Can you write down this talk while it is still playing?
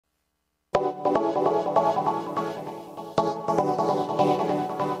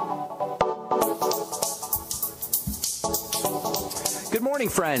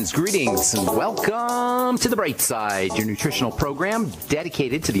morning, friends. Greetings and welcome to The Bright Side, your nutritional program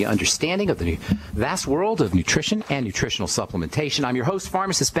dedicated to the understanding of the vast world of nutrition and nutritional supplementation. I'm your host,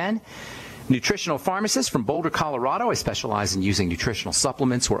 Pharmacist Ben, nutritional pharmacist from Boulder, Colorado. I specialize in using nutritional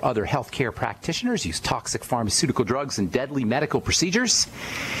supplements where other healthcare practitioners use toxic pharmaceutical drugs and deadly medical procedures.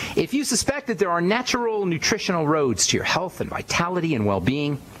 If you suspect that there are natural nutritional roads to your health and vitality and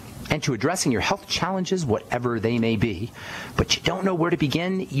well-being, and to addressing your health challenges, whatever they may be, but you don't know where to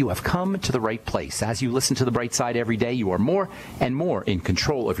begin, you have come to the right place. As you listen to The Bright Side every day, you are more and more in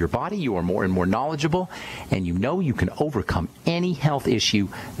control of your body, you are more and more knowledgeable, and you know you can overcome any health issue.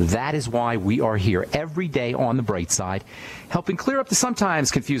 That is why we are here every day on The Bright Side, helping clear up the sometimes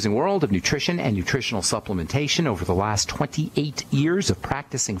confusing world of nutrition and nutritional supplementation. Over the last 28 years of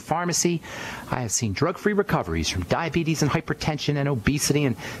practicing pharmacy, I have seen drug-free recoveries from diabetes and hypertension and obesity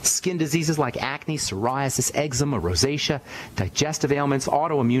and skin diseases like acne, psoriasis, eczema, rosacea, digestive ailments,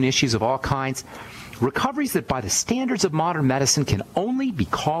 autoimmune issues of all kinds. Recoveries that by the standards of modern medicine can only be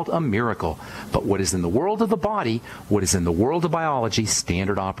called a miracle. But what is in the world of the body, what is in the world of biology,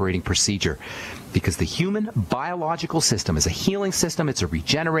 standard operating procedure. Because the human biological system is a healing system, it's a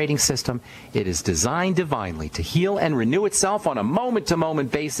regenerating system. It is designed divinely to heal and renew itself on a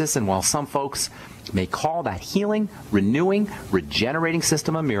moment-to-moment basis. And while some folks may call that healing, renewing, regenerating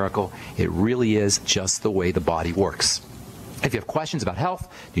system a miracle, it really is just the way the body works. If you have questions about health,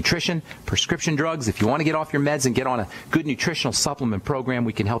 nutrition, prescription drugs, if you want to get off your meds and get on a good nutritional supplement program,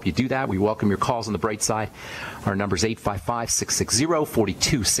 we can help you do that. We welcome your calls on The Bright Side. Our number is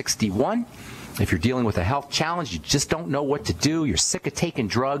 855-660-4261. If you're dealing with a health challenge, you just don't know what to do, you're sick of taking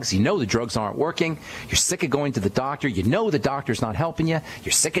drugs, you know the drugs aren't working, you're sick of going to the doctor, you know the doctor's not helping you,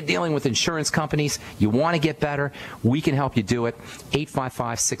 you're sick of dealing with insurance companies, you want to get better, we can help you do it.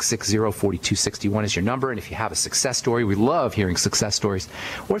 855-660-4261 is your number, and if you have a success story, we love hearing success stories,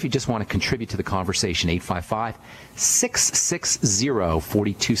 or if you just want to contribute to the conversation,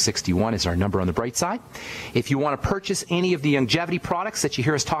 855-660-4261 is our number on The Bright Side. If you want to purchase any of the longevity products that you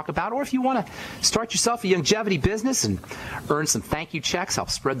hear us talk about, or if you want to start yourself a longevity business and earn some thank you checks, help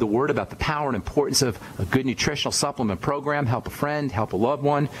spread the word about the power and importance of a good nutritional supplement program, help a friend, help a loved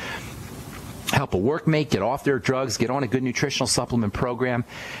one, help a workmate get off their drugs, get on a good nutritional supplement program,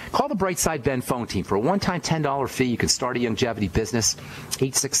 call the Bright Side Ben phone team. For a one-time $10 fee, you can start a longevity business.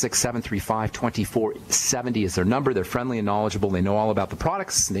 866-735-2470 is their number. They're friendly and knowledgeable. They know all about the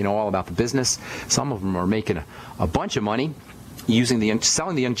products. They know all about the business. Some of them are making a bunch of money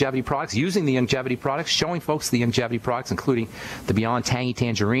selling the longevity products, using the longevity products, showing folks the longevity products, including the Beyond Tangy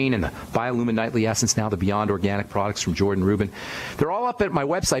Tangerine and the Biolumin Nightly Essence, now the Beyond Organic products from Jordan Rubin. They're all up at my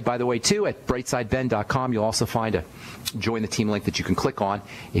website, by the way, too, at brightsideben.com. You'll also find a Join the Team link that you can click on.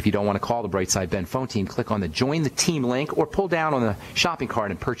 If you don't want to call the Bright Side Ben phone team, click on the Join the Team link or pull down on the shopping cart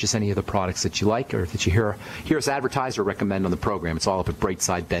and purchase any of the products that you like or that you hear us advertise or recommend on the program. It's all up at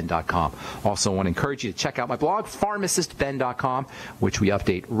brightsideben.com. Also, I want to encourage you to check out my blog, pharmacistben.com, which we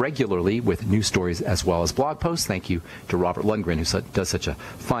update regularly with news stories as well as blog posts. Thank you to Robert Lundgren, who does such a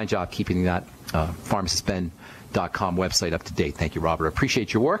fine job keeping that pharmacistben.com website up to date. Thank you, Robert. I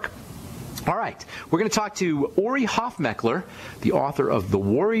appreciate your work. All right, we're going to talk to Ori Hofmeckler, the author of The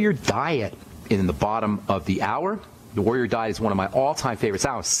Warrior Diet, in the bottom of the hour. The Warrior Diet is one of my all-time favorites.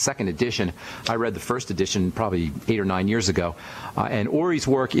 That was second edition. I read the first edition probably 8 or 9 years ago, and Ori's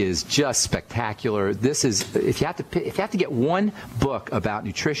work is just spectacular. This is, if you have to get one book about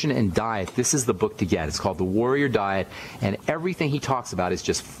nutrition and diet, this is the book to get. It's called The Warrior Diet, and everything he talks about is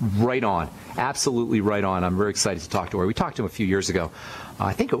just right on, absolutely right on. I'm very excited to talk to Ori. We talked to him a few years ago.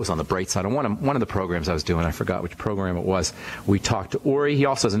 I think it was on The Bright Side. On one of the programs I was doing, I forgot which program it was, we talked to Ori. He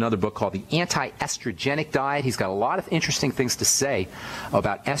also has another book called The Anti-Estrogenic Diet. He's got a lot of interesting things to say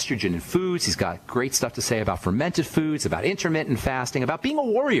about estrogen in foods. He's got great stuff to say about fermented foods, about intermittent fasting, about being a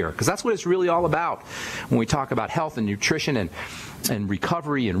warrior, because that's what it's really all about. When we talk about health and nutrition and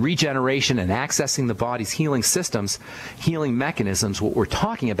recovery and regeneration and accessing the body's healing systems, healing mechanisms, what we're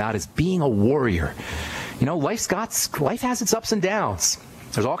talking about is being a warrior. You know, life has its ups and downs.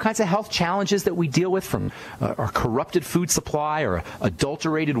 There's all kinds of health challenges that we deal with, from our corrupted food supply or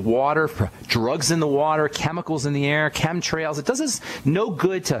adulterated water, drugs in the water, chemicals in the air, chemtrails. It does us no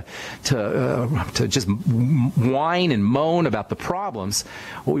good to just whine and moan about the problems.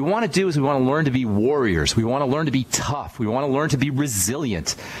 What we want to do is we want to learn to be warriors. We want to learn to be tough. We want to learn to be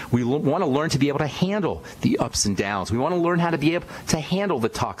resilient. We want to learn to be able to handle the ups and downs. We want to learn how to be able to handle the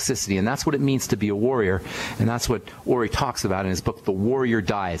toxicity, and that's what it means to be a warrior. And that's what Ori talks about in his book, The Warrior your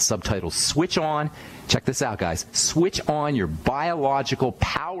diet, subtitled Switch On. Check this out, guys. Switch on your biological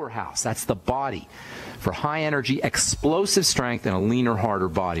powerhouse. That's the body. For high energy, explosive strength, and a leaner, harder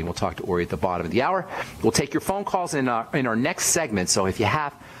body. We'll talk to Ori at the bottom of the hour. We'll take your phone calls in our next segment. So if you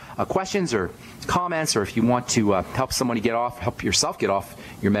have questions or comments, or if you want to help yourself get off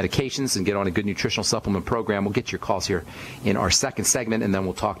your medications and get on a good nutritional supplement program, we'll get your calls here in our second segment, and then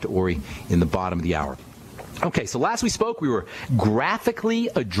we'll talk to Ori in the bottom of the hour. Okay, so last we spoke, we were graphically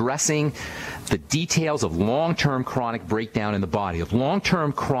addressing the details of long-term chronic breakdown in the body, of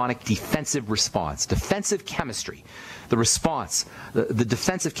long-term chronic defensive response, defensive chemistry, the response, the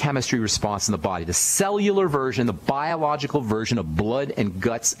defensive chemistry response in the body, the cellular version, the biological version of blood and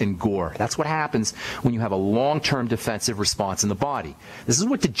guts and gore. That's what happens when you have a long-term defensive response in the body. This is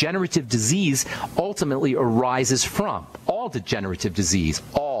what degenerative disease ultimately arises from. All degenerative disease,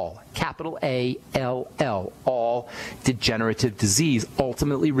 capital A-L-L, all degenerative disease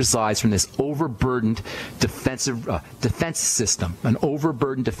ultimately resides from this overburdened defense system, an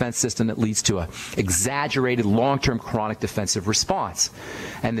overburdened defense system that leads to an exaggerated long-term chronic defensive response.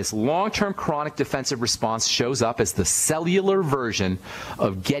 And this long-term chronic defensive response shows up as the cellular version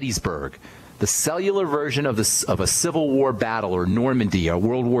of Gettysburg, the cellular version of a Civil War battle, or Normandy, or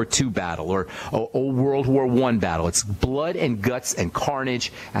World War II battle, or a World War I battle. It's blood and guts and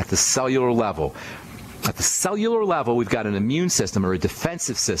carnage at the cellular level. At the cellular level, we've got an immune system, or a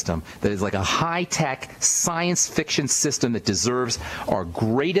defensive system, that is like a high-tech science fiction system that deserves our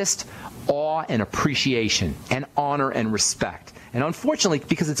greatest awe and appreciation and honor and respect. And unfortunately,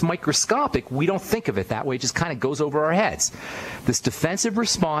 because it's microscopic, we don't think of it that way. It just kind of goes over our heads. This defensive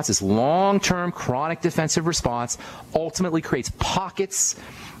response, this long-term chronic defensive response, ultimately creates pockets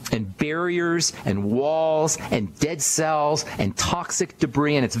and barriers and walls and dead cells and toxic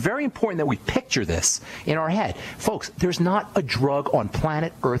debris. And it's very important that we picture this in our head. Folks, there's not a drug on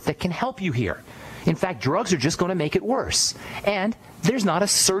planet Earth that can help you here. In fact, drugs are just going to make it worse. And there's not a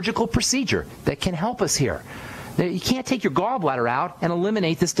surgical procedure that can help us here. You can't take your gallbladder out and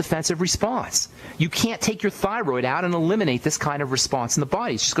eliminate this defensive response. You can't take your thyroid out and eliminate this kind of response in the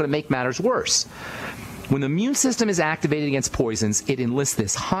body. It's just going to make matters worse. When the immune system is activated against poisons, it enlists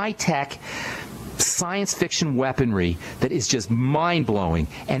this high-tech science fiction weaponry that is just mind-blowing,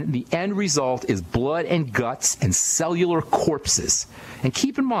 and the end result is blood and guts and cellular corpses. And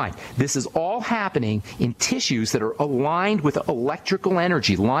keep in mind, this is all happening in tissues that are aligned with electrical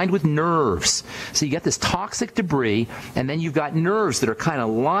energy, aligned with nerves. So you get this toxic debris, and then you've got nerves that are kind of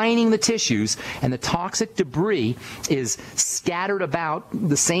lining the tissues, and the toxic debris is scattered about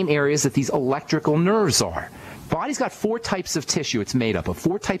the same areas that these electrical nerves are. Body's got 4 types of tissue it's made up of,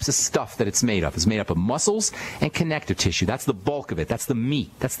 4 types of stuff that it's made up. It's made up of muscles and connective tissue. That's the bulk of it. That's the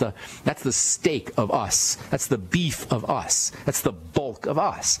meat. That's the steak of us. That's the beef of us. That's the bulk of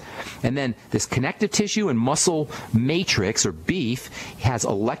us. And then this connective tissue and muscle matrix, or beef, has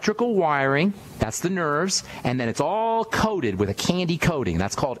electrical wiring. That's the nerves. And then it's all coated with a candy coating.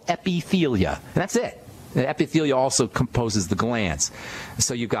 That's called epithelia. And that's it. The epithelia also composes the glands.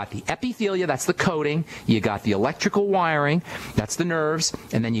 So you've got the epithelia, that's the coating. You got the electrical wiring, that's the nerves.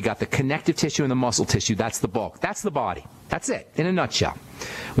 And then you got the connective tissue and the muscle tissue, that's the bulk. That's the body. That's it, in a nutshell.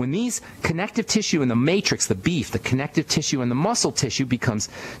 When these connective tissue and the matrix, the beef, the connective tissue and the muscle tissue becomes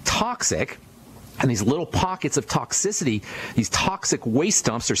toxic, and these little pockets of toxicity, these toxic waste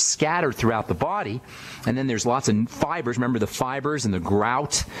dumps, are scattered throughout the body. And then there's lots of fibers. Remember the fibers and the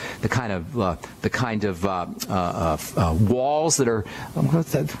grout, the kind of walls that are,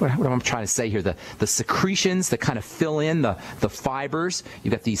 what am I trying to say here? The secretions that kind of fill in the fibers.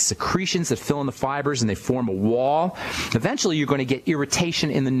 You've got these secretions that fill in the fibers, and they form a wall. Eventually, you're going to get irritation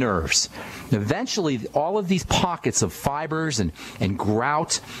in the nerves. Eventually, all of these pockets of fibers and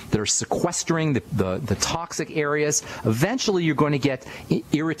grout that are sequestering the toxic areas, eventually you're going to get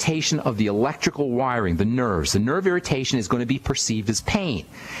irritation of the electrical wiring, the nerves. The nerve irritation is going to be perceived as pain.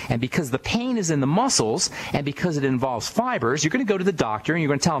 And because the pain is in the muscles, and because it involves fibers, you're going to go to the doctor and you're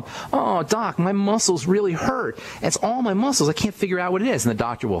going to tell him, "Oh, doc, my muscles really hurt. It's all my muscles. I can't figure out what it is." And the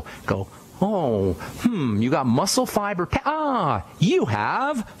doctor will go, "Oh, you got muscle fiber pain. You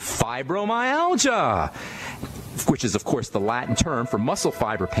have fibromyalgia," which is, of course, the Latin term for muscle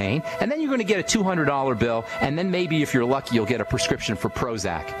fiber pain. And then you're going to get a $200 bill, and then maybe, if you're lucky, you'll get a prescription for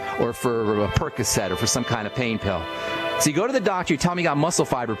Prozac or for a Percocet or for some kind of pain pill. So you go to the doctor, you tell him you got muscle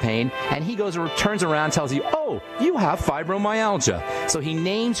fiber pain, and he turns around and tells you, "Oh, you have fibromyalgia." So he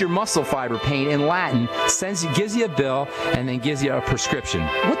names your muscle fiber pain in Latin, gives you a bill, and then gives you a prescription.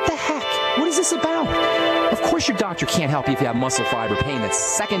 What the heck? What is this about? Of course your doctor can't help you if you have muscle fiber pain that's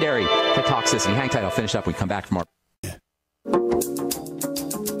secondary to toxicity. Hang tight, I'll finish up when we come back from our...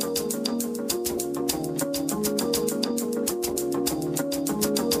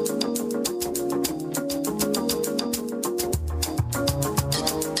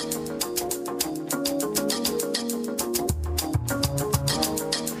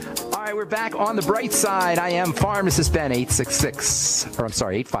 we're back on the bright side. I am Pharmacist Ben.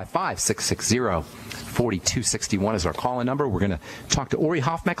 866-855-660-4261 is our call-in number. We're going to talk to Ori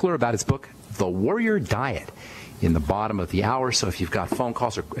Hofmeckler about his book, The Warrior Diet, in the bottom of the hour. So if you've got phone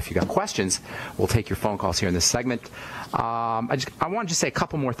calls or if you've got questions, we'll take your phone calls here in this segment. I want to just say a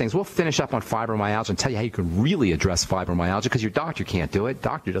couple more things. We'll finish up on fibromyalgia and tell you how you can really address fibromyalgia, because your doctor can't do it.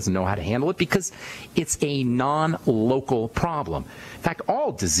 Doctor doesn't know how to handle it because it's a non-local problem. In fact,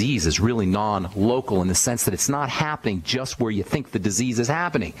 all disease is really non-local in the sense that it's not happening just where you think the disease is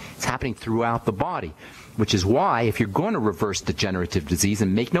happening. It's happening throughout the body, which is why if you're going to reverse degenerative disease,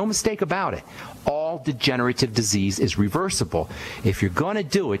 and make no mistake about it, all degenerative disease is reversible. If you're going to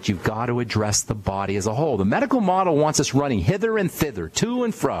do it, you've got to address the body as a whole. The medical model wants us running hither and thither, to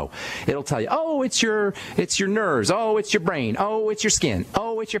and fro. It'll tell you, oh, it's your nerves, oh, it's your brain, oh, it's your skin,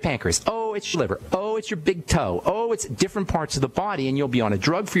 oh, it's your pancreas, oh, it's your liver, oh, it's your big toe, oh, it's different parts of the body, and you'll be on a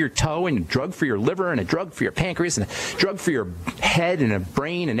drug for your toe, and a drug for your liver, and a drug for your pancreas, and a drug for your head, and a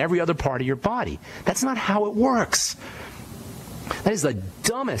brain, and every other part of your body. That's not how it works. That is the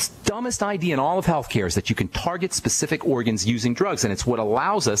dumbest idea in all of healthcare, is that you can target specific organs using drugs. And it's what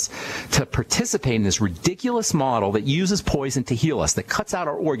allows us to participate in this ridiculous model that uses poison to heal us, that cuts out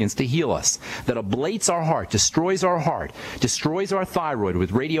our organs to heal us, that ablates our heart, destroys our thyroid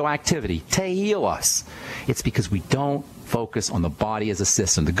with radioactivity to heal us. It's because we don't focus on the body as a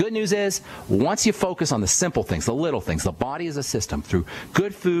system. The good news is, once you focus on the simple things, the little things, the body as a system, through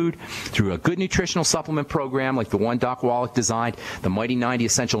good food, through a good nutritional supplement program like the one Doc Wallach designed, the Mighty 90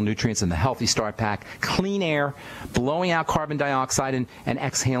 Essential Nutrients and the Healthy Start Pack, clean air, blowing out carbon dioxide and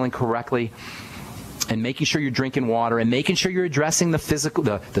exhaling correctly, and making sure you're drinking water, and making sure you're addressing the physical,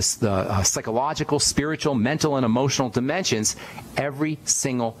 the psychological, spiritual, mental, and emotional dimensions, every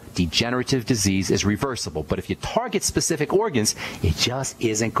single degenerative disease is reversible. But if you target specific organs, it just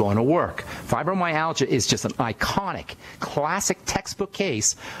isn't going to work. Fibromyalgia is just an iconic, classic textbook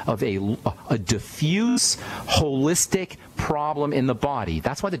case of a diffuse, holistic problem in the body.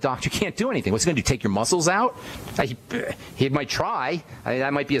 That's why the doctor can't do anything. What's he going to do, take your muscles out? He might try.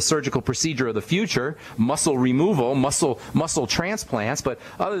 That might be a surgical procedure of the future, muscle removal, muscle transplants, but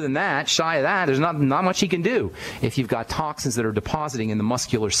other than that, shy of that, there's not much he can do. If you've got toxins that are depositing in the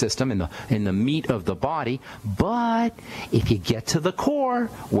muscular system, in the meat of the body, but if you get to the core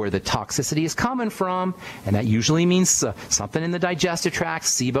where the toxicity is coming from, and that usually means something in the digestive tract,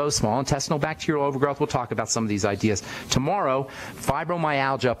 SIBO, small intestinal bacterial overgrowth. We'll talk about some of these ideas tomorrow.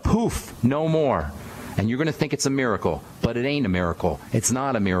 Fibromyalgia, poof, no more. And you're going to think it's a miracle, but it ain't a miracle. It's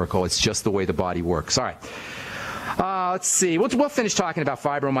not a miracle. It's just the way the body works. All right. Let's see. We'll finish talking about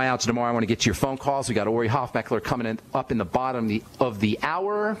fibromyalgia tomorrow. I want to get to your phone calls. We got Ori Hofmeckler coming up in the bottom of the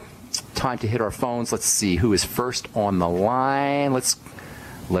hour. Time to hit our phones. Let's see who is first on the line. Let's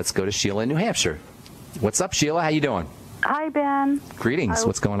go to Sheila in New Hampshire. What's up, Sheila? How you doing? Hi, Ben. Greetings.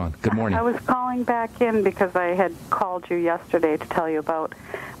 What's going on? Good morning. I was calling back in because I had called you yesterday to tell you about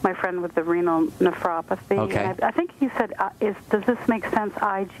my friend with the renal nephropathy. Okay. And I think you said, does this make sense,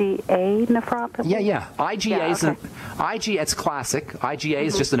 IgA nephropathy? Yeah. IgA, it's classic. IgA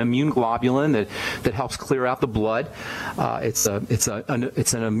is just an immune globulin that helps clear out the blood. It's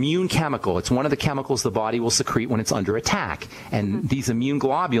an immune chemical. It's one of the chemicals the body will secrete when it's under attack. And these immune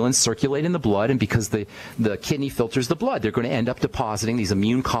globulins circulate in the blood, and because the kidney filters the blood, they're going to end up depositing these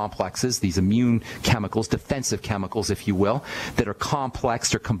immune complexes, these immune chemicals, defensive chemicals, if you will, that are complex,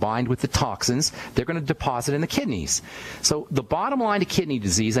 they're combined with the toxins, they're going to deposit in the kidneys. So the bottom line to kidney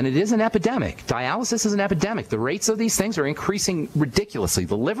disease, and it is an epidemic, dialysis is an epidemic. The rates of these things are increasing ridiculously.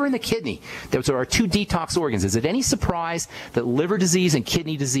 The liver and the kidney, those are our two detox organs. Is it any surprise that liver disease and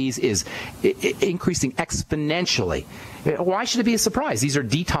kidney disease is increasing exponentially? Why should it be a surprise? These are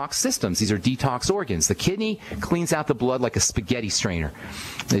detox systems. These are detox organs. The kidney cleans out the blood like a spaghetti strainer.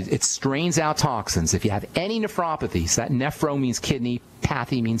 It strains out toxins. If you have any nephropathies, that nephro means kidney,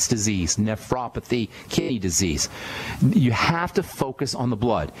 pathy means disease, nephropathy, kidney disease. You have to focus on the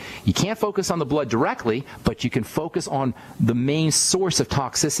blood. You can't focus on the blood directly, but you can focus on the main source of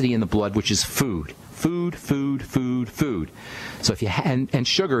toxicity in the blood, which is food. Food. So if you and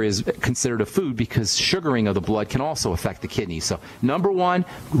sugar is considered a food because sugaring of the blood can also affect the kidneys. So number one,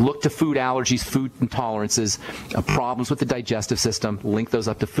 look to food allergies, food intolerances, problems with the digestive system. Link those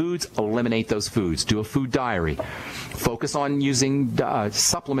up to foods. Eliminate those foods. Do a food diary. Focus on using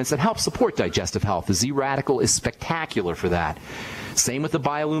supplements that help support digestive health. The Z-Radical is spectacular for that. Same with the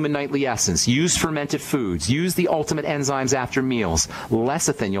Biolumin Nightly Essence. Use fermented foods. Use the Ultimate Enzymes after meals.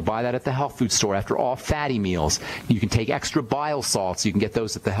 Lecithin, you'll buy that at the health food store after all fatty meals. You can take extra bile salts. You can get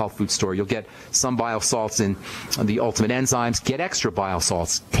those at the health food store. You'll get some bile salts in the Ultimate Enzymes. Get extra bile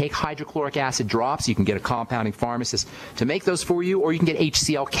salts. Take hydrochloric acid drops. You can get a compounding pharmacist to make those for you, or you can get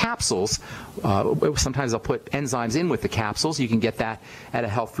HCl capsules. Sometimes I'll put enzymes in with the capsules. You can get that at a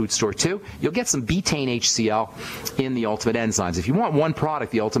health food store too. You'll get some betaine HCl in the Ultimate Enzymes. If you want one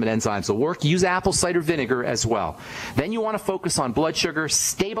product, the Ultimate Enzymes will work. Use apple cider vinegar as well. Then you want to focus on blood sugar.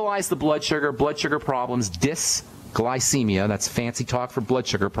 Stabilize the blood sugar problems, dysglycemia, that's fancy talk for blood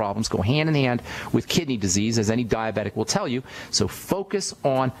sugar problems, go hand in hand with kidney disease, as any diabetic will tell you. So focus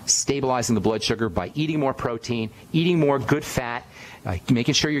on stabilizing the blood sugar by eating more protein, eating more good fat,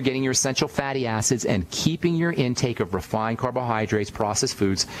 making sure you're getting your essential fatty acids, and keeping your intake of refined carbohydrates, processed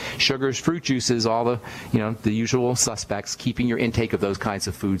foods, sugars, fruit juices, all the, the usual suspects, keeping your intake of those kinds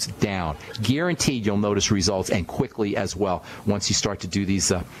of foods down. Guaranteed you'll notice results, and quickly as well, once you start to do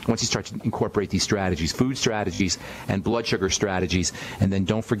these, once you start to incorporate these strategies, food strategies and blood sugar strategies. And then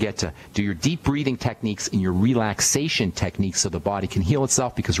don't forget to do your deep breathing techniques and your relaxation techniques so the body can heal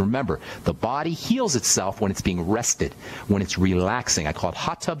itself, because remember, the body heals itself when it's being rested, when it's relaxing. I call it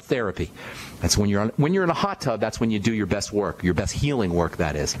hot tub therapy. That's when you're in a hot tub, that's when you do your best work, your best healing work,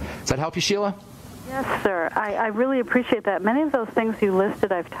 that is. Does that help you, Sheila? Yes, sir. I really appreciate that. Many of those things you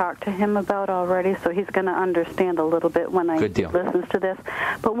listed I've talked to him about already, so he's going to understand a little bit when he listens to this.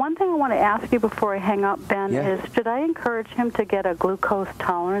 But one thing I want to ask you before I hang up, Ben, is should I encourage him to get a glucose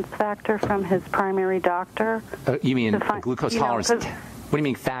tolerance factor from his primary doctor? You mean glucose tolerance? What do you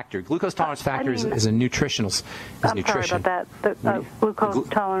mean factor? Glucose tolerance factor is a nutritional. I'm sorry about that. The glucose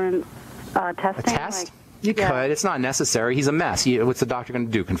tolerance testing. A test? You could. It's not necessary. He's a mess. What's the doctor going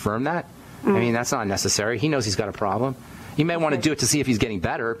to do? Confirm that? I mean, that's not necessary. He knows he's got a problem. You may want to do it to see if he's getting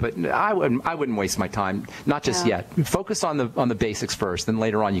better, but I wouldn't waste my time. Not just yet. Focus on the basics first. Then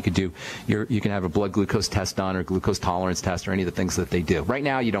later on, you can have a blood glucose test done, or glucose tolerance test, or any of the things that they do. Right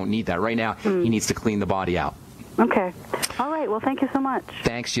now, you don't need that. Right now, he needs to clean the body out. Okay. All right. Well, thank you so much.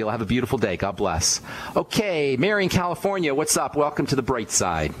 Thanks, Sheila. Have a beautiful day. God bless. Okay, Mary in California, what's up? Welcome to the bright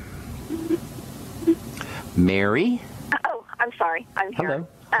side. Mary? Oh, I'm sorry. I'm here. Hello.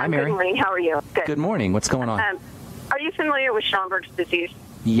 Hi, Mary. Good morning. How are you? Good. Good morning. What's going on? Are you familiar with Schomburg's disease?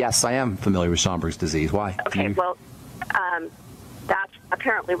 Yes, I am familiar with Schomburg's disease. Why? Okay. Well, that's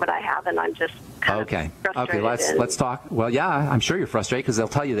apparently what I have, and I'm just kind of frustrated. Okay. Let's talk. Well, yeah, I'm sure you're frustrated because they'll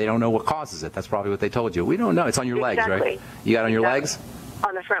tell you they don't know what causes it. That's probably what they told you. We don't know. It's on your legs, right? You got it on your legs?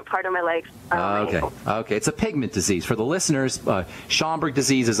 On the front part of my legs. Okay. It's a pigment disease. For the listeners, Schomburg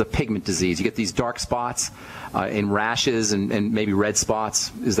disease is a pigment disease. You get these dark spots in rashes and maybe red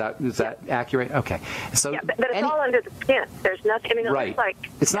spots. Is that accurate? Okay. So, but it's all under the skin. There's nothing. I mean, right.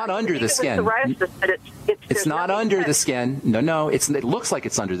 It's not under the skin. Psoriasis, but it's not under the skin. No. It looks like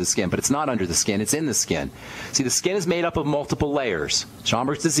it's under the skin, but it's not under the skin. It's in the skin. See, the skin is made up of multiple layers.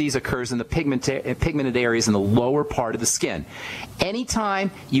 Schomburg's disease occurs in the pigmented areas in the lower part of the skin.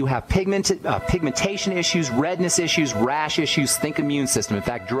 Anytime you have pigmentation issues, redness issues, rash issues, think immune system. In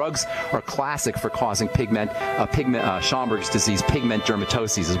fact, drugs are classic for causing Schomburg's disease. Pigment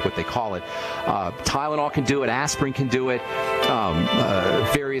dermatoses is what they call it. Tylenol can do it. Aspirin can do it.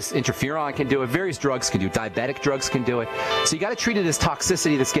 Various interferon can do it. Various drugs can do it. Diabetic drugs can do it. So you got to treat it as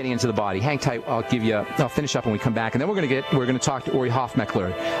toxicity that's getting into the body. Hang tight. I'll finish up when we come back, and then we're going to talk to Ori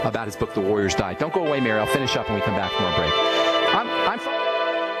Hofmeckler about his book, The Warrior's Diet. Don't go away, Mary. I'll finish up when we come back from our break.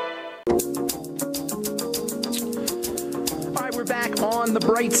 All right, we're back on the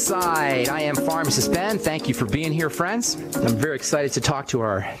bright side. I am Pharmacist Ben. Thank you for being here, friends. I'm very excited to talk to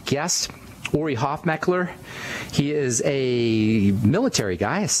our guest, Ori Hofmeckler. He is a military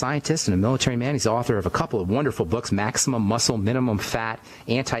guy, a scientist and a military man. He's the author of a couple of wonderful books, Maximum Muscle, Minimum Fat,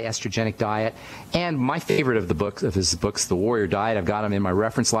 Anti-Estrogenic Diet, and my favorite of his books, The Warrior Diet. I've got him in my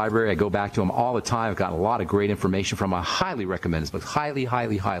reference library. I go back to him all the time. I've gotten a lot of great information from him. I highly recommend his books. Highly,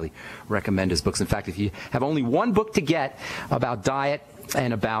 highly, highly recommend his books. In fact, if you have only one book to get about diet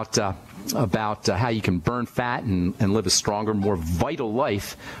and about how you can burn fat and live a stronger, more vital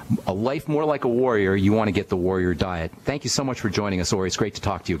life, a life more like a warrior, you want to get The Warrior Diet. Thank you so much for joining us, Ori. It's great to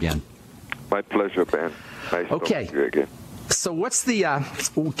talk to you again. My pleasure, Ben. Nice talking to you again. So what's the,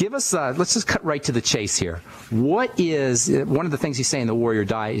 let's just cut right to the chase here. What is, one of the things you say in The Warrior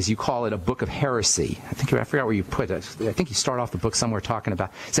Diet is you call it a book of heresy. I forgot where you put it. I think you start off the book somewhere talking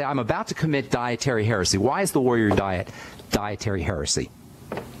about, say, I'm about to commit dietary heresy. Why is The Warrior Diet dietary heresy?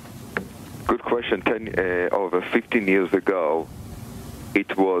 Good question. Over 15 years ago,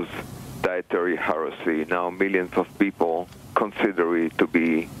 it was dietary heresy. Now millions of people consider it to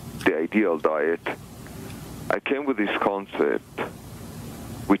be the ideal diet, I came with this concept,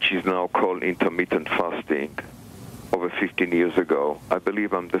 which is now called intermittent fasting, over 15 years ago. I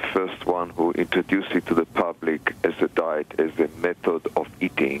believe I'm the first one who introduced it to the public as a diet, as a method of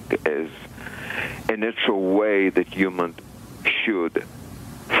eating, as a natural way that humans should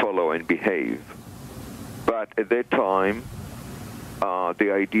follow and behave. But at that time,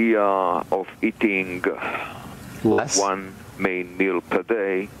 the idea of eating one main meal per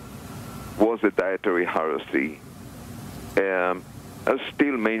day was a dietary heresy.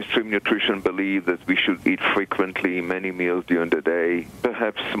 Still, mainstream nutrition believes that we should eat frequently, many meals during the day,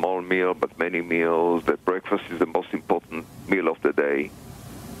 perhaps small meal, but many meals, that breakfast is the most important meal of the day.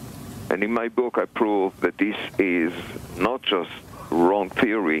 And in my book, I prove that this is not just wrong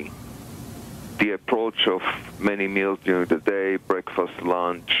theory. The approach of many meals during the day, breakfast,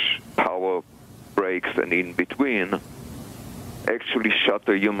 lunch, power breaks, and in between, actually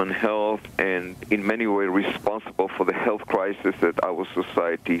shatter human health and in many ways responsible for the health crisis that our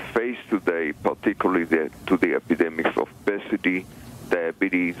society faces today, particularly to the epidemics of obesity,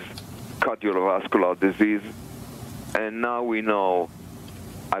 diabetes, cardiovascular disease. And now we know,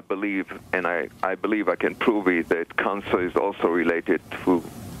 I believe, and I believe I can prove it, that cancer is also related to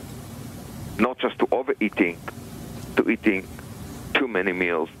not just to overeating, to eating too many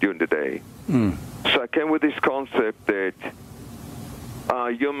meals during the day. So I came with this concept that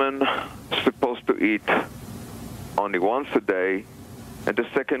human supposed to eat only once a day, and the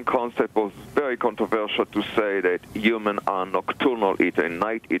second concept was very controversial to say that humans are nocturnal eaters,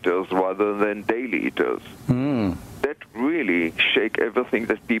 night eaters, rather than daily eaters. That really shook everything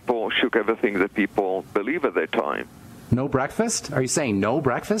that people believe at that time. No breakfast? Are you saying no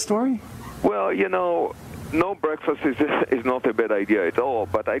breakfast, Ori? Well, no breakfast is not a bad idea at all,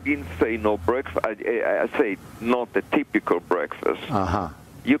 but I didn't say no breakfast. I say not the typical breakfast.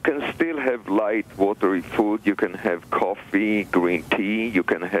 You can still have light, watery food. You can have coffee, green tea. You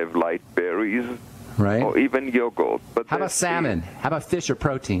can have light berries, right? Or even yogurt. But how about salmon? How about fish or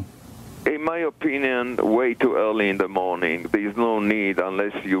protein? In my opinion, way too early in the morning. There's no need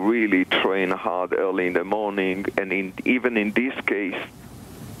unless you really train hard early in the morning. And even in this case,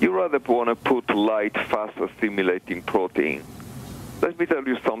 you rather want to put light, fast-assimilating protein. Let me tell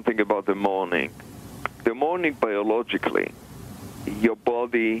you something about the morning. The morning, biologically, your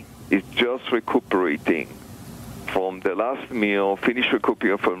body is just recuperating from the last meal, finish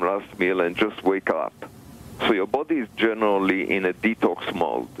recuperating from last meal, and just wake up. So your body is generally in a detox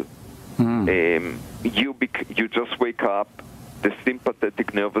mode. You just wake up. The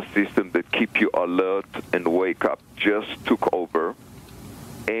sympathetic nervous system that keep you alert and wake up just took over.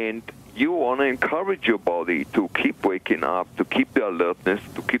 And you want to encourage your body to keep waking up, to keep the alertness,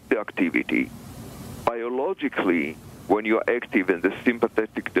 to keep the activity. Biologically, when you're active and the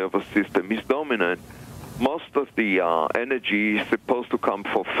sympathetic nervous system is dominant, most of the energy is supposed to come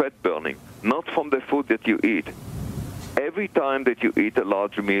from fat burning, not from the food that you eat. Every time that you eat a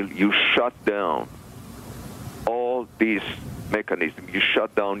large meal, you shut down all these mechanisms. You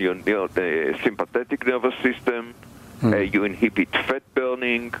shut down your sympathetic nervous system. You inhibit fat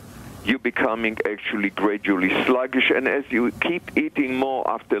burning. You're becoming actually gradually sluggish. And as you keep eating more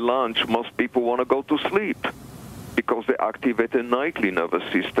after lunch, most people want to go to sleep because they activate a nightly nervous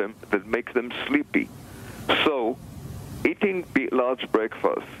system that makes them sleepy. So eating large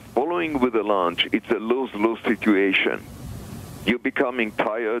breakfast, following with a lunch, it's a lose-lose situation. You're becoming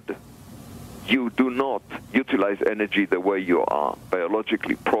tired. You do not utilize energy the way you are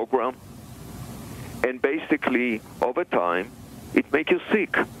biologically programmed. And basically, over time, it makes you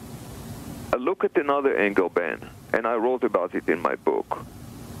sick. Look at another angle, Ben, and I wrote about it in my book.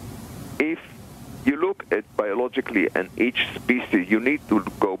 If you look at biologically and each species, you need to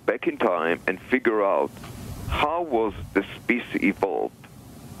go back in time and figure out how was the species evolved.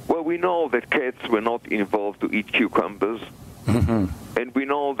 Well, we know that cats were not evolved to eat cucumbers, and we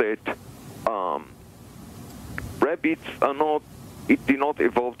know that rabbits did not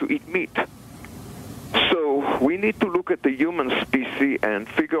evolve to eat meat. So we need to look at the human species and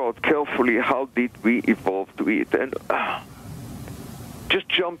figure out carefully how did we evolve to eat. And just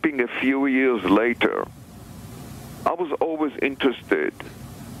jumping a few years later, I was always interested,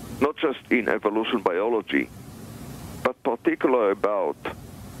 not just in evolution biology, but particularly about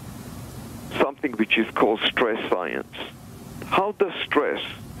something which is called stress science. How does stress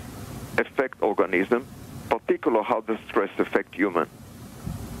affect organism? Particularly, how does stress affect human?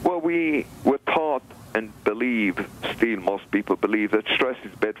 Well, we were taught and believe, still most people believe, that stress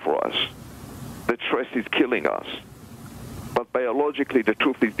is bad for us, that stress is killing us. But biologically, the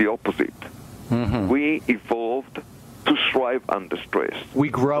truth is the opposite. We evolved to thrive under stress. We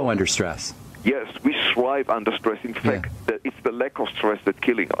grow under stress. Yes, we thrive under stress. In fact, it's the lack of stress that's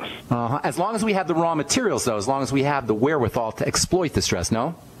killing us. As long as we have the raw materials, though, as long as we have the wherewithal to exploit the stress,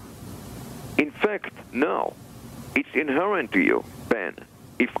 no? In fact, no. It's inherent to you, Ben.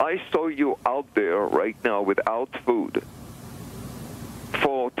 If I saw you out there right now without food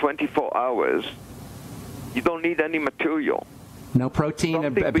for 24 hours, you don't need any material. No protein,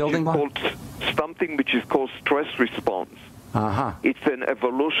 a building block? Something which is called stress response. It's an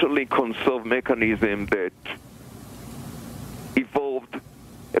evolutionarily conserved mechanism that evolved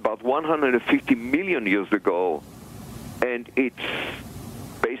about 150 million years ago, and it's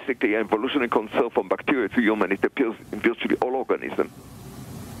basically evolutionarily conserved from bacteria to human. It appears in virtually all organisms.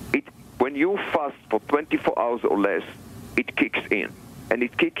 When you fast for 24 hours or less, it kicks in. And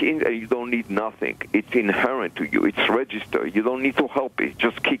it kicks in and you don't need nothing. It's inherent to you. It's registered. You don't need to help it.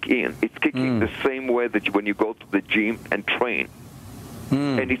 Just kick in. It's kicking the same way that when you go to the gym and train.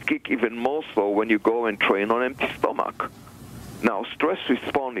 And it kicks even more so when you go and train on empty stomach. Now, stress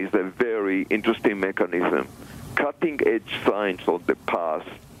response is a very interesting mechanism. Cutting-edge science of the past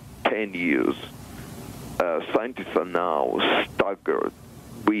 10 years, scientists are now staggered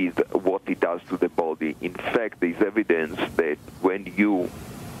with what it does to the body. In fact, there's evidence that when you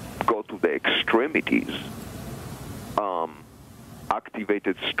go to the extremities,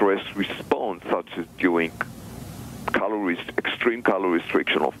 activated stress response, such as during extreme calorie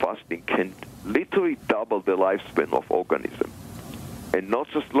restriction or fasting, can literally double the lifespan of organism. And not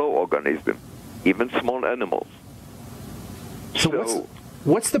just low organism, even small animals. So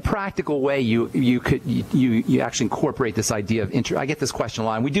what's the practical way you actually incorporate this idea of I get this question a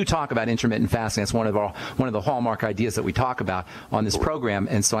lot. And we do talk about intermittent fasting. That's one of the hallmark ideas that we talk about on this program.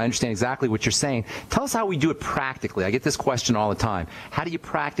 And so I understand exactly what you're saying. Tell us how we do it practically. I get this question all the time. How do you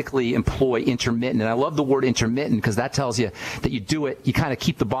practically employ intermittent? And I love the word intermittent because that tells you that you do it. You kind of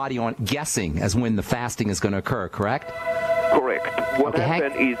keep the body on guessing as when the fasting is going to occur. Correct? Correct. What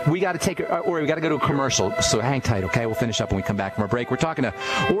happened is we got to take Ori. We got to go to a commercial, so hang tight, okay? We'll finish up when we come back from our break. We're talking to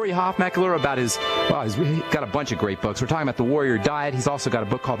Ori Hofmeckler about he's got a bunch of great books. We're talking about the Warrior Diet. He's also got a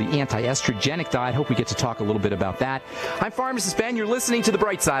book called The Anti-Estrogenic Diet. Hope we get to talk a little bit about that. I'm Pharmacist Ben. You're listening to The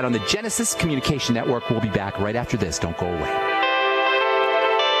Bright Side on the Genesis Communication Network. We'll be back right after this. Don't go away.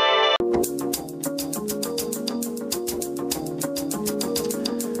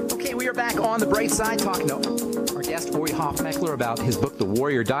 Back on the bright side, talking to our guest, Ori Hofmeckler, about his book, The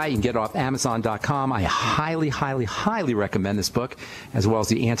Warrior Diet. You can get it off Amazon.com. I highly, highly, highly recommend this book, as well as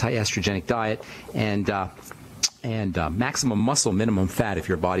The Anti-Estrogenic Diet and Maximum Muscle, Minimum Fat if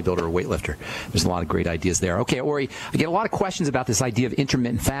you're a bodybuilder or weightlifter. There's a lot of great ideas there. Okay, Ori, I get a lot of questions about this idea of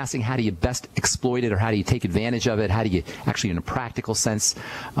intermittent fasting. How do you best exploit it, or how do you take advantage of it? How do you actually, in a practical sense,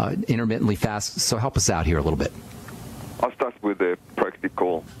 intermittently fast? So help us out here a little bit. I'll start with the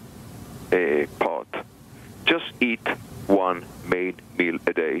practical part. Just eat one main meal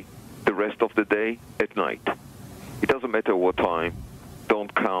a day, the rest of the day at night. It doesn't matter what time.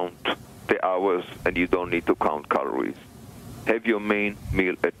 Don't count the hours, and you don't need to count calories. Have your main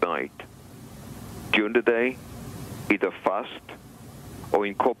meal at night. During the day, either fast or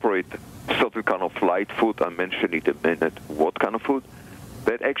incorporate certain kind of light food. I mentioned it in a minute. What kind of food?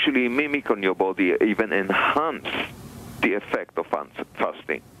 That actually mimic on your body, even enhance the effect of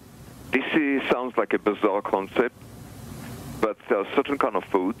fasting. This sounds like a bizarre concept, but there are certain kind of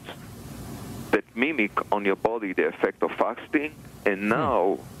foods that mimic on your body the effect of fasting, and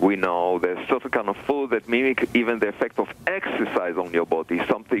now we know there's certain kind of food that mimic even the effect of exercise on your body,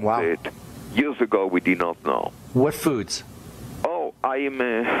 something that years ago we did not know. What foods? Oh,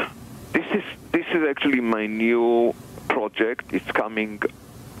 this is actually my new project. It's coming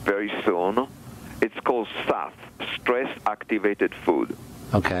very soon. It's called SAF, Stress-Activated Food.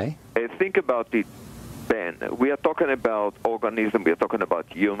 Okay. Think about it, Ben. We are talking about organism, we are talking about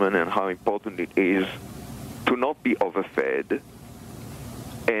human, and how important it is to not be overfed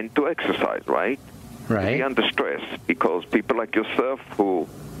and to exercise, right? Right. Be under stress, because people like yourself who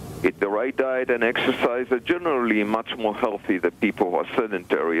eat the right diet and exercise are generally much more healthy than people who are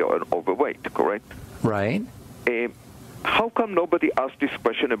sedentary or overweight, correct? Right. How come nobody asked this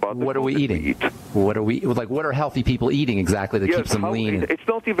question about what are we eating? What are healthy people eating exactly that keeps them lean? It's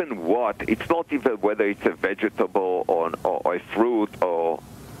not even what. It's not even whether it's a vegetable or a fruit or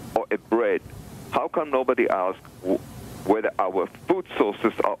a bread. How come nobody asked whether our food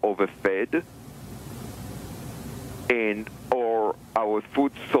sources are overfed or our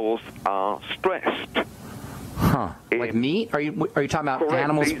food source are stressed? Huh. Like meat? Are you talking about correct.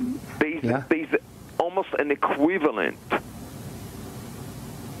 animals? There's almost an equivalent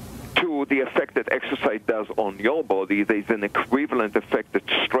to to the effect that exercise does on your body, there's an equivalent effect that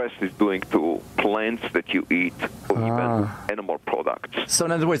stress is doing to plants that you eat or even animal products. So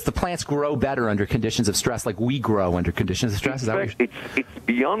in other words, the plants grow better under conditions of stress like we grow under conditions of stress? In fact, it's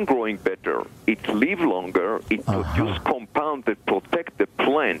beyond growing better. It lives longer. It produces compounds that protect the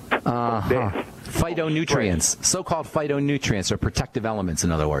plant from death. Phytonutrients, so-called phytonutrients, or protective elements,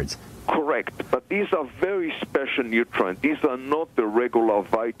 in other words. Correct, but these are very special nutrients. These are not the regular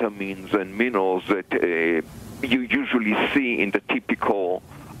vitamins and minerals that you usually see in the typical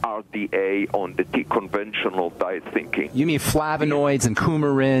RDA on the conventional diet thinking. You mean flavonoids and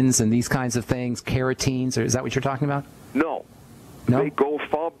coumarins and these kinds of things, carotenes, or is that what you're talking about? No. They go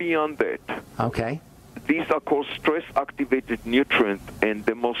far beyond that. Okay. These are called stress-activated nutrients, and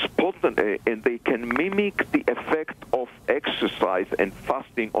the most potent, and they can mimic the effect of exercise and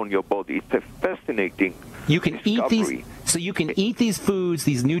fasting on your body. It's a fascinating discovery. Eat these, so you can eat these foods,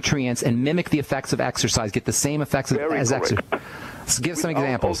 these nutrients, and mimic the effects of exercise, get the same effects as exercise. So give some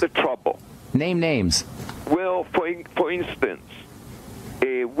examples. All the trouble. Name names. Well, for instance,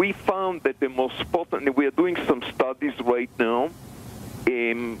 we found that the most potent, we are doing some studies right now,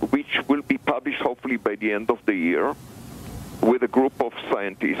 which will be published hopefully by the end of the year with a group of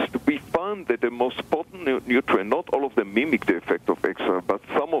scientists. We found that the most potent nutrient, not all of them mimic the effect of exercise, but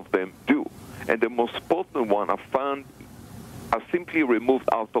some of them do. And the most potent one are simply removed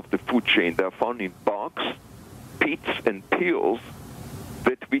out of the food chain. They are found in barks, pits, and peels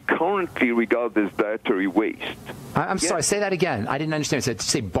that we currently regard as dietary waste. I'm sorry, say that again. I didn't understand. Did you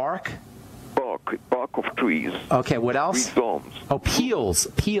say bark? Bark of trees. Okay, what else? Rhizomes. Oh,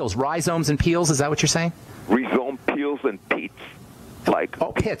 peels, rhizomes and peels, is that what you're saying? Rhizome, peels, and pits.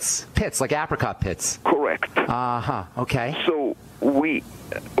 Pits, like apricot pits. Correct. Okay. So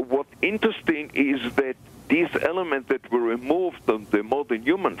what's interesting is that these elements that were removed from the modern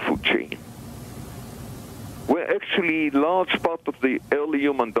human food chain were actually large part of the early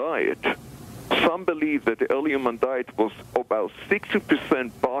human diet. Some believe that the early human diet was about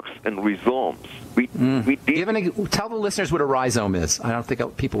 60% barks and rhizomes. Tell the listeners what a rhizome is. I don't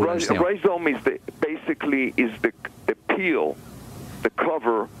think people would understand. A rhizome is the peel, the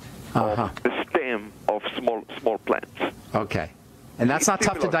cover of the stem of small plants. Okay. And that's not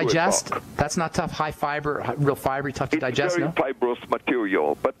tough to digest? That's not tough, high fiber, real fibery, tough to digest? It's very fibrous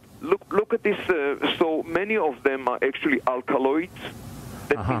material. But look at this. So many of them are actually alkaloids.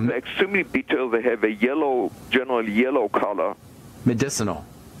 That means they're extremely bitter. They have a generally yellow color. Medicinal.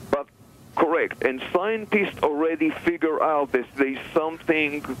 But correct. And scientists already figure out that there's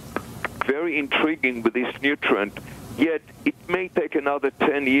something very intriguing with this nutrient. Yet it may take another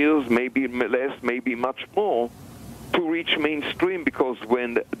 10 years, maybe less, maybe much more, to reach mainstream, because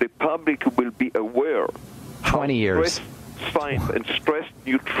when the public will be aware 20 years. Science and stress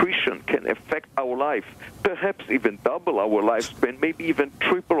nutrition can affect our life, perhaps even double our lifespan, maybe even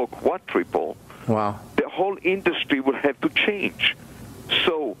triple or quadruple. Wow. The whole industry will have to change.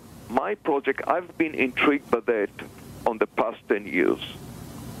 So my project, I've been intrigued by that on the past 10 years.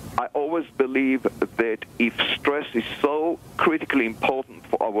 I always believe that if stress is so critically important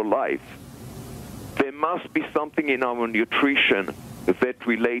for our life, there must be something in our nutrition that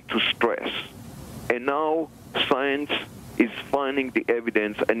relate to stress. And now science is finding the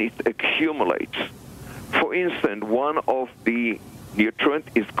evidence, and it accumulates. For instance, one of the nutrients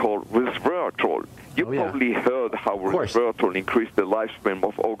is called resveratrol. You probably heard how resveratrol increased the lifespan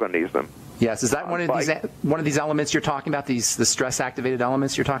of organism. Yes, is that one of these elements you're talking about? The stress-activated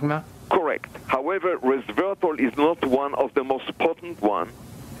elements you're talking about? Correct. However, resveratrol is not one of the most potent ones,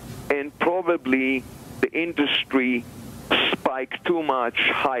 and probably the industry spiked too much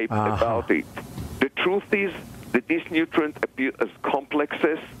hype about it. The truth is that these nutrients appear as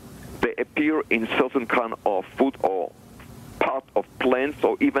complexes. They appear in certain kind of food or part of plants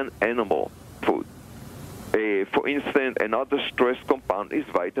or even animal food. For instance, another stress compound is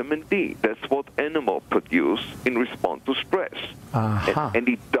vitamin D. That's what animals produce in response to stress. And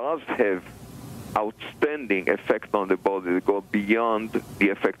it does have outstanding effect on the body that go beyond the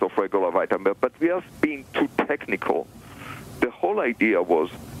effect of regular vitamin. But we are being too technical. The whole idea was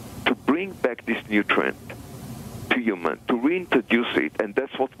to bring back this nutrient to human, to reintroduce it, and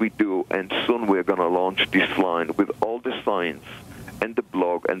that's what we do. And soon we're going to launch this line with all the science and the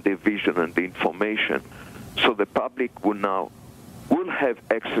blog and the vision and the information, so the public will have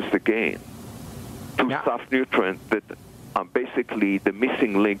access again to tough nutrients that are basically the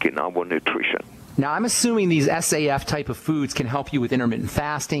missing link in our nutrition. Now, I'm assuming these SAF type of foods can help you with intermittent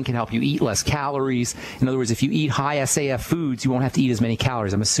fasting, can help you eat less calories. In other words, if you eat high SAF foods, you won't have to eat as many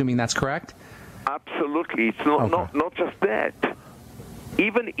calories. I'm assuming that's correct? Absolutely. It's not just that.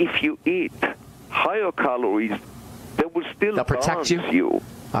 even if you eat higher calories, they will still balance you.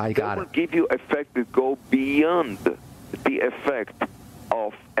 I got it. They will give you effect that go beyond the effect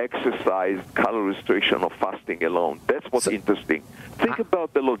of exercise, calorie restriction, or fasting alone. That's what's interesting. Think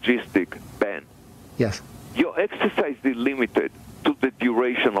about the logistic, Ben. Yes. Your exercise is limited to the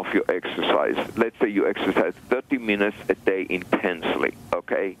duration of your exercise. Let's say you exercise 30 minutes a day intensely,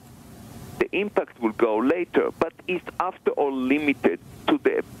 okay? The impact will go later, but it's after all limited to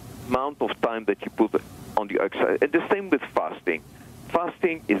the amount of time that you put on your exercise. And the same with fasting.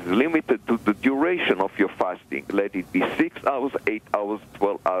 Fasting is limited to the duration of your fasting. Let it be 6 hours, 8 hours,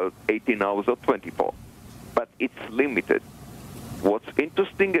 12 hours, 18 hours, or 24. But it's limited. What's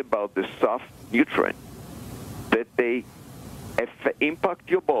interesting about the soft nutrient, that they impact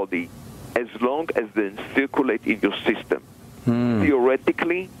your body as long as they circulate in your system.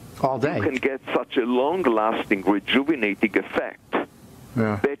 Theoretically, all day, you can get such a long-lasting, rejuvenating effect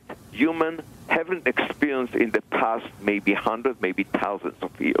that humans haven't experienced in the past maybe 100, maybe thousands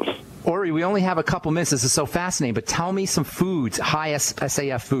of years. Ori, we only have a couple minutes. This is so fascinating, but tell me some foods, high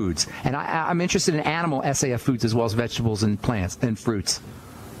SAF foods. And I'm interested in animal SAF foods as well as vegetables and plants and fruits.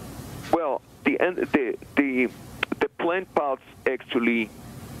 Well, the plant parts actually,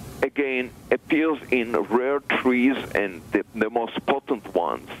 again, appears in rare trees and the most potent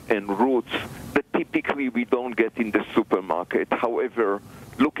ones and roots that typically we don't get in the supermarket. However,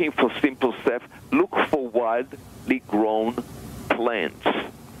 looking for simple stuff, look for wildly grown plants,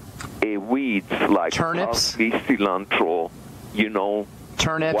 weeds like turnips, parsley, cilantro,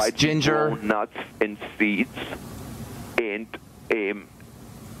 turnips, white ginger, nuts and seeds, and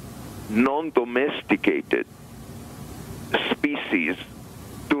non-domesticated species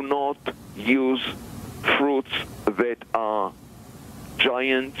do not use fruits that are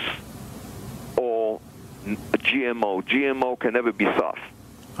giants or GMO. GMO can never be soft.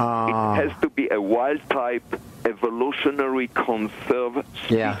 It has to be a wild-type, evolutionary conserved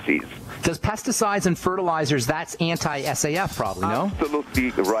species. Does pesticides and fertilizers, that's anti-SAF probably, no? Absolutely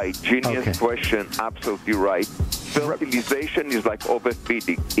right. Genius question. Absolutely right. Fertilization is like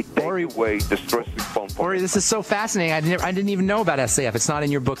overfeeding. It takes away the stress response. Ori, this is so fascinating. I didn't even know about SAF. It's not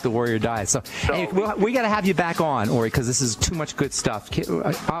in your book, The Warrior Diet. So hey, we got to have you back on, Ori, because this is too much good stuff.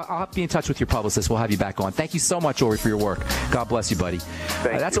 I'll be in touch with your publicist. We'll have you back on. Thank you so much, Ori, for your work. God bless you, buddy.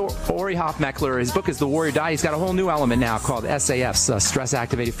 That's Ori Hofmeckler. His book is The Warrior Diet. He's got a whole new element now called SAFs,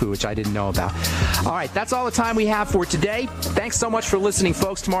 stress-activated food, which I didn't know about. All right, that's all the time we have for today. Thanks so much for listening,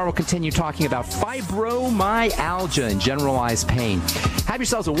 folks. Tomorrow we'll continue talking about fibromyalgia and generalized pain. Have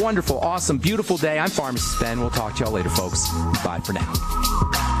yourselves a wonderful, awesome, beautiful day. I'm Pharmacist Ben. We'll talk to y'all later, folks. Bye for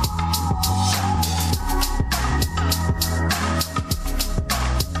now.